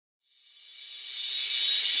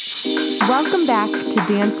Welcome back to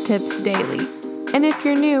Dance Tips Daily. And if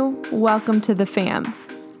you're new, welcome to the fam.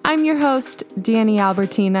 I'm your host, Danny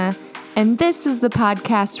Albertina, and this is the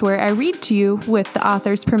podcast where I read to you, with the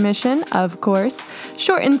author's permission, of course,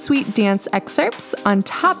 short and sweet dance excerpts on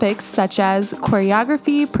topics such as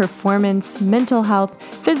choreography, performance, mental health,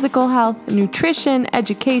 physical health, nutrition,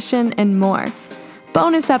 education, and more.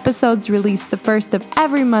 Bonus episodes released the first of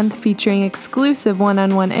every month featuring exclusive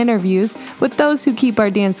one-on-one interviews with those who keep our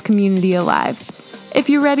dance community alive. If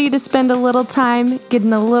you're ready to spend a little time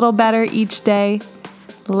getting a little better each day,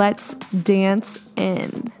 let's dance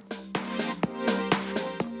in.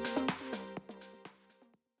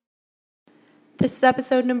 This is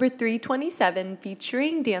episode number 327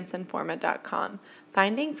 featuring danceinforma.com,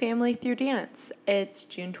 Finding Family Through Dance. It's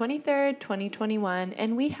June 23rd, 2021,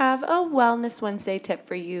 and we have a Wellness Wednesday tip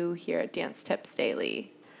for you here at Dance Tips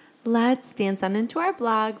Daily. Let's dance on into our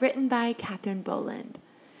blog, written by Catherine Boland.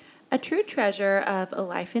 A true treasure of a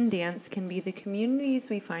life in dance can be the communities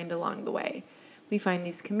we find along the way. We find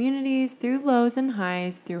these communities through lows and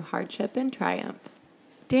highs, through hardship and triumph.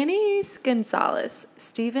 Danise Gonzalez,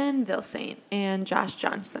 Stephen Vilsaint, and Josh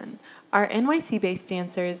Johnson are NYC-based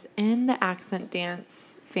dancers in the accent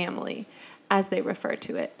dance family, as they refer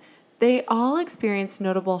to it. They all experienced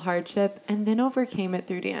notable hardship and then overcame it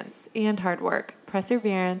through dance and hard work,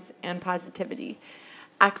 perseverance, and positivity.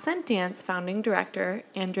 Accent Dance founding director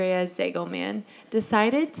Andrea Zegelman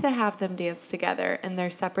decided to have them dance together in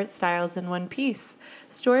their separate styles in one piece.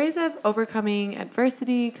 Stories of overcoming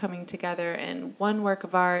adversity, coming together in one work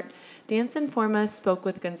of art. Dance Informa spoke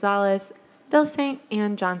with Gonzalez, Vilsaint,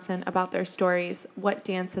 and Johnson about their stories, what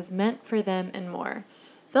dance has meant for them, and more.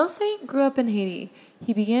 Vilsaint grew up in Haiti.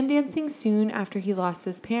 He began dancing soon after he lost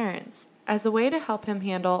his parents, as a way to help him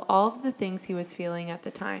handle all of the things he was feeling at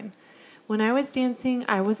the time. When I was dancing,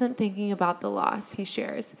 I wasn't thinking about the loss, he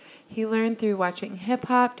shares. He learned through watching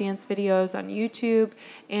hip-hop dance videos on YouTube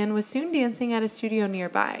and was soon dancing at a studio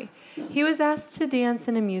nearby. He was asked to dance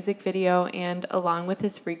in a music video, and along with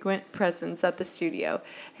his frequent presence at the studio,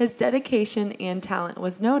 his dedication and talent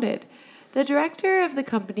was noted. The director of the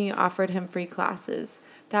company offered him free classes.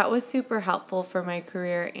 That was super helpful for my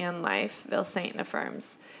career and life, Vilsaint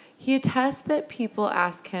affirms. He attests that people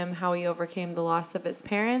ask him how he overcame the loss of his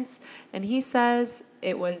parents, and he says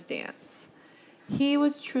it was dance. He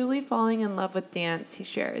was truly falling in love with dance, he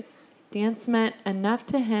shares. Dance meant enough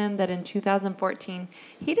to him that in 2014,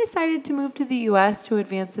 he decided to move to the U.S. to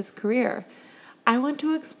advance his career. I want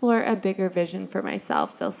to explore a bigger vision for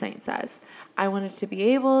myself, Vilsaint says. I wanted to be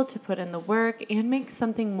able to put in the work and make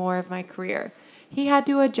something more of my career. He had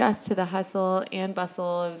to adjust to the hustle and bustle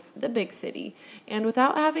of the big city, and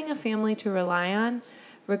without having a family to rely on,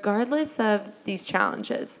 regardless of these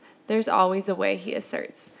challenges, there's always a way, he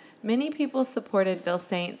asserts. Many people supported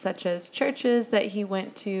Vilsaint, such as churches that he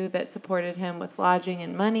went to that supported him with lodging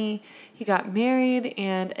and money. He got married,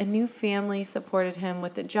 and a new family supported him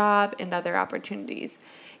with a job and other opportunities.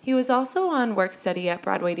 He was also on work study at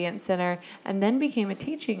Broadway Dance Center and then became a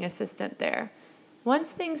teaching assistant there.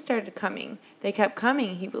 Once things started coming, they kept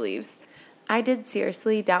coming, he believes. I did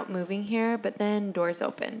seriously doubt moving here, but then doors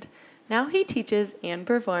opened. Now he teaches and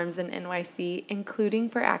performs in NYC, including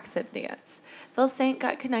for accent dance. Vilsaint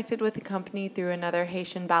got connected with the company through another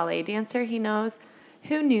Haitian ballet dancer he knows,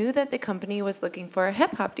 who knew that the company was looking for a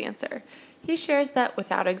hip-hop dancer. He shares that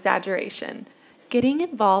without exaggeration, getting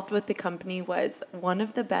involved with the company was one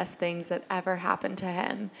of the best things that ever happened to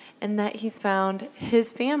him, and that he's found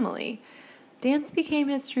his family. Dance became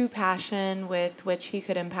his true passion with which he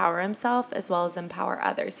could empower himself as well as empower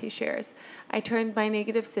others, he shares. I turned my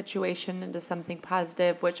negative situation into something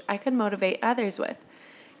positive which I could motivate others with.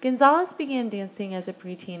 Gonzalez began dancing as a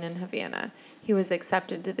preteen in Havana. He was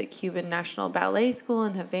accepted to the Cuban National Ballet School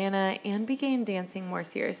in Havana and began dancing more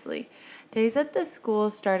seriously. Days at the school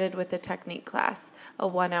started with a technique class, a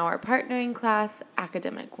 1-hour partnering class,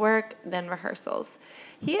 academic work, then rehearsals.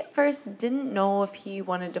 He at first didn't know if he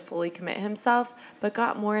wanted to fully commit himself, but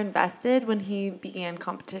got more invested when he began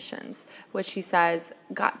competitions, which he says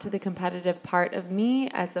got to the competitive part of me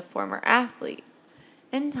as a former athlete.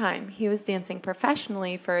 In time, he was dancing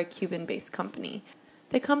professionally for a Cuban-based company.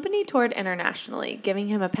 The company toured internationally, giving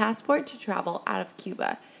him a passport to travel out of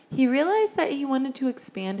Cuba. He realized that he wanted to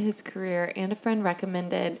expand his career, and a friend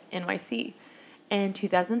recommended NYC. In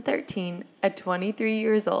 2013, at 23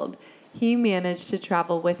 years old, he managed to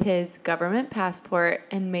travel with his government passport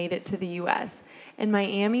and made it to the U.S. In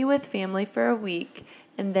Miami with family for a week,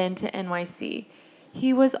 and then to NYC.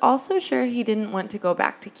 He was also sure he didn't want to go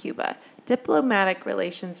back to Cuba. Diplomatic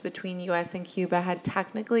relations between U.S. and Cuba had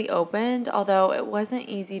technically opened, although it wasn't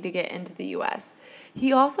easy to get into the U.S.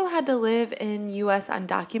 He also had to live in U.S.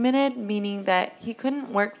 undocumented, meaning that he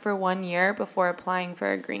couldn't work for 1 year before applying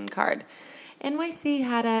for a green card. NYC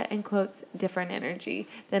had a, in quotes, different energy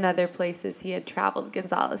than other places he had traveled,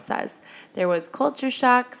 Gonzalez says. There was culture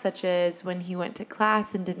shock, such as when he went to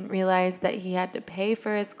class and didn't realize that he had to pay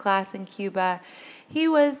for his class in Cuba. He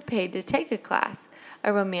was paid to take a class.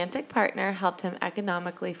 A romantic partner helped him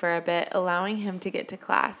economically for a bit, allowing him to get to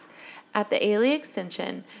class. At the Ailey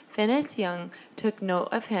Extension, Finis Young took note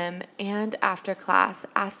of him and, after class,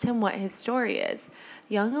 asked him what his story is.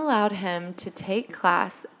 Young allowed him to take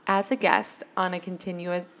class as a guest on a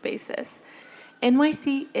continuous basis.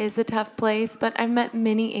 NYC is a tough place, but I've met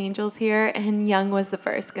many angels here, and Young was the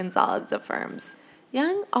first, Gonzalez affirms.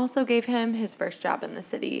 Young also gave him his first job in the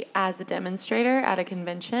city as a demonstrator at a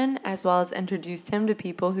convention, as well as introduced him to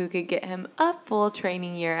people who could get him a full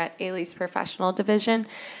training year at Ailey's professional division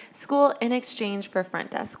school in exchange for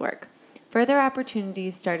front desk work. Further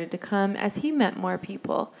opportunities started to come as he met more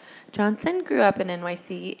people. Johnson grew up in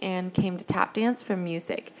NYC and came to tap dance from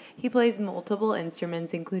music. He plays multiple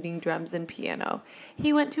instruments, including drums and piano.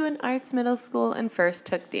 He went to an arts middle school and first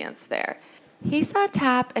took dance there. He saw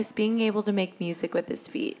tap as being able to make music with his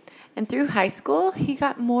feet. And through high school, he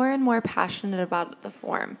got more and more passionate about the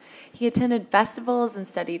form. He attended festivals and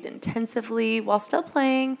studied intensively while still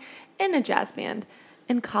playing in a jazz band.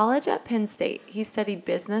 In college at Penn State, he studied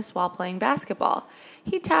business while playing basketball.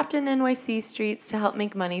 He tapped in NYC streets to help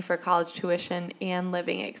make money for college tuition and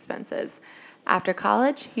living expenses. After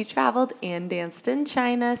college, he traveled and danced in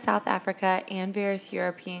China, South Africa, and various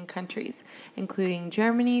European countries, including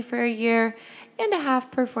Germany for a year and a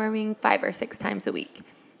half, performing 5 or 6 times a week.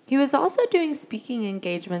 He was also doing speaking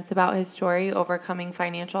engagements about his story overcoming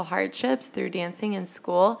financial hardships through dancing in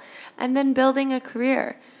school and then building a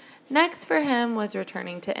career. Next for him was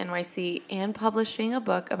returning to NYC and publishing a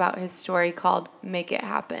book about his story called Make It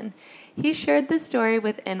Happen. He shared the story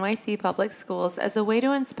with NYC Public Schools as a way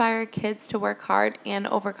to inspire kids to work hard and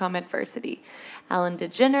overcome adversity. Ellen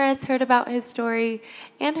DeGeneres heard about his story,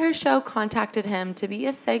 and her show contacted him to be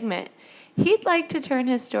a segment. He'd like to turn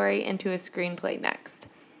his story into a screenplay next.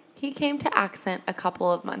 He came to Accent a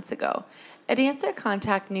couple of months ago. A dancer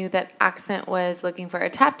contact knew that Accent was looking for a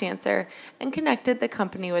tap dancer and connected the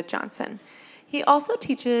company with Johnson. He also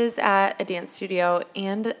teaches at a dance studio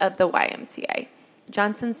and at the YMCA.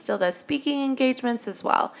 Johnson still does speaking engagements as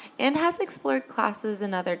well and has explored classes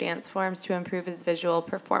in other dance forms to improve his visual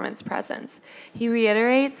performance presence. He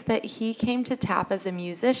reiterates that he came to tap as a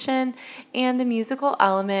musician and the musical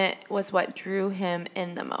element was what drew him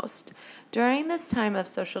in the most. During this time of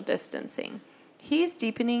social distancing, he's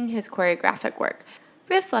deepening his choreographic work,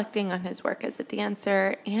 reflecting on his work as a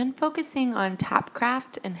dancer, and focusing on tap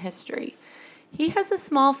craft and history. He has a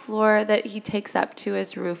small floor that he takes up to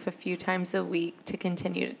his roof a few times a week to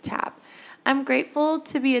continue to tap. I'm grateful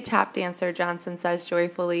to be a tap dancer, Johnson says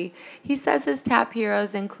joyfully. He says his tap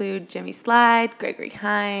heroes include Jimmy Slide, Gregory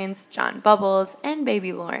Hines, John Bubbles, and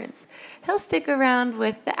Baby Lawrence. He'll stick around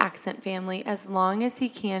with the Accent family as long as he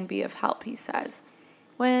can be of help, he says.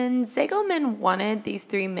 When Zegelman wanted these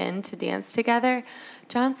 3 men to dance together,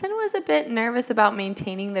 Johnson was a bit nervous about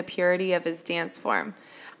maintaining the purity of his dance form.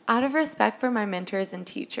 Out of respect for my mentors and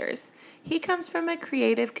teachers. He comes from a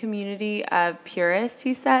creative community of purists,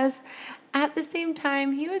 he says. At the same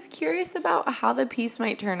time, he was curious about how the piece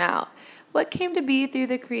might turn out. What came to be through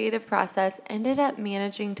the creative process ended up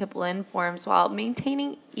managing to blend forms while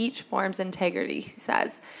maintaining each form's integrity, he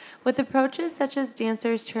says. With approaches such as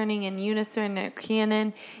dancers turning in unison or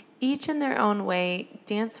canon, each in their own way,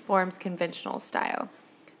 dance forms conventional style.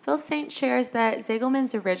 Phil Saint shares that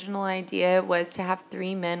Zegelman's original idea was to have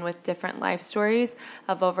 3 men with different life stories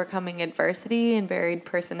of overcoming adversity and varied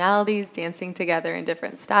personalities dancing together in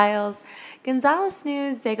different styles. Gonzalez knew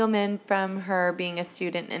Zegelman from her being a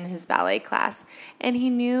student in his ballet class, and he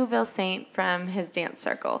knew Phil Saint from his dance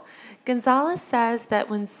circle. Gonzalez says that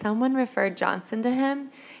when someone referred Johnson to him,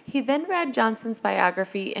 he then read Johnson's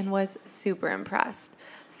biography and was super impressed.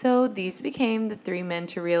 So these became the 3 men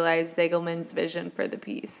to realize Zegelman's vision for the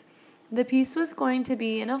piece. The piece was going to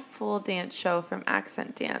be in a full dance show from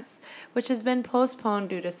Accent Dance, which has been postponed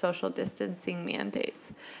due to social distancing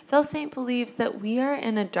mandates. Phil Saint believes that we are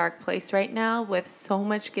in a dark place right now with so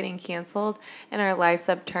much getting canceled and our lives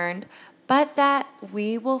upturned, but that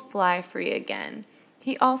we will fly free again.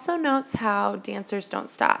 He also notes how dancers don't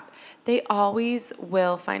stop. They always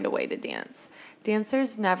will find a way to dance.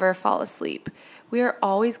 Dancers never fall asleep. We are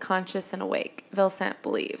always conscious and awake, Phil Saint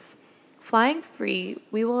believes. Flying free,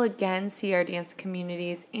 we will again see our dance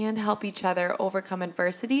communities and help each other overcome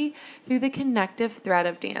adversity through the connective thread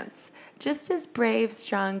of dance, just as brave,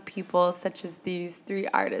 strong people such as these three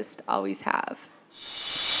artists always have.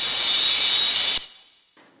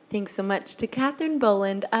 Thanks so much to Catherine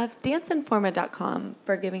Boland of danceinforma.com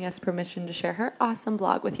for giving us permission to share her awesome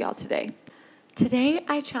blog with y'all today. Today,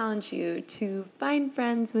 I challenge you to find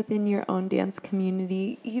friends within your own dance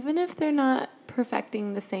community, even if they're not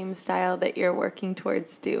perfecting the same style that you're working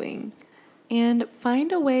towards doing. And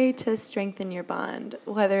find a way to strengthen your bond,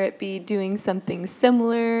 whether it be doing something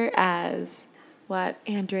similar as what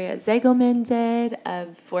Andrea Zegelman did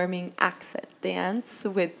of forming Accent Dance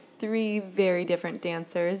with 3 very different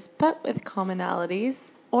dancers, but with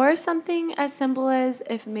commonalities. Or something as simple as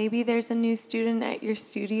if maybe there's a new student at your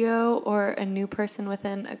studio or a new person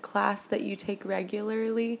within a class that you take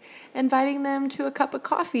regularly, inviting them to a cup of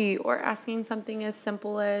coffee or asking something as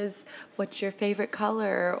simple as, what's your favorite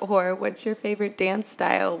color? Or what's your favorite dance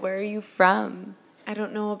style? Where are you from? I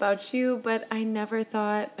don't know about you, but I never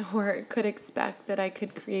thought or could expect that I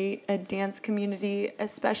could create a dance community,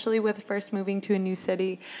 especially with first moving to a new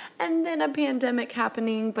city and then a pandemic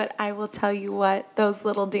happening. But I will tell you what, those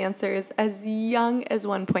little dancers as young as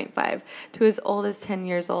 1.5 to as old as 10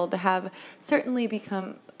 years old have certainly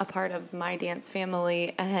become a part of my dance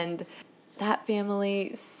family, and that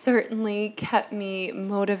family certainly kept me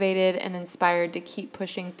motivated and inspired to keep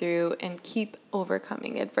pushing through and keep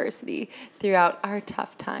overcoming adversity throughout our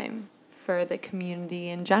tough time for the community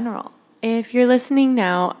in general. If you're listening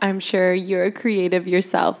now, I'm sure you're a creative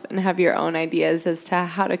yourself and have your own ideas as to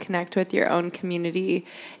how to connect with your own community.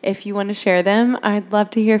 If you want to share them, I'd love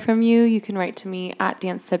to hear from you. You can write to me at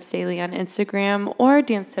DanceTipsDaily on Instagram or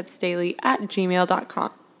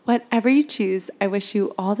dancetipsdaily@gmail.com. Whatever you choose, I wish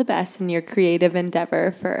you all the best in your creative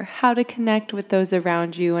endeavor for how to connect with those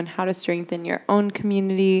around you and how to strengthen your own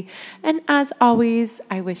community. And as always,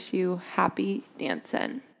 I wish you happy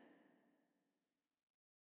dancing.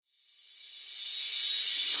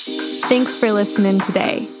 Thanks for listening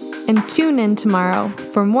today, and tune in tomorrow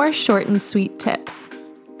for more short and sweet tips.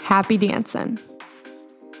 Happy dancing.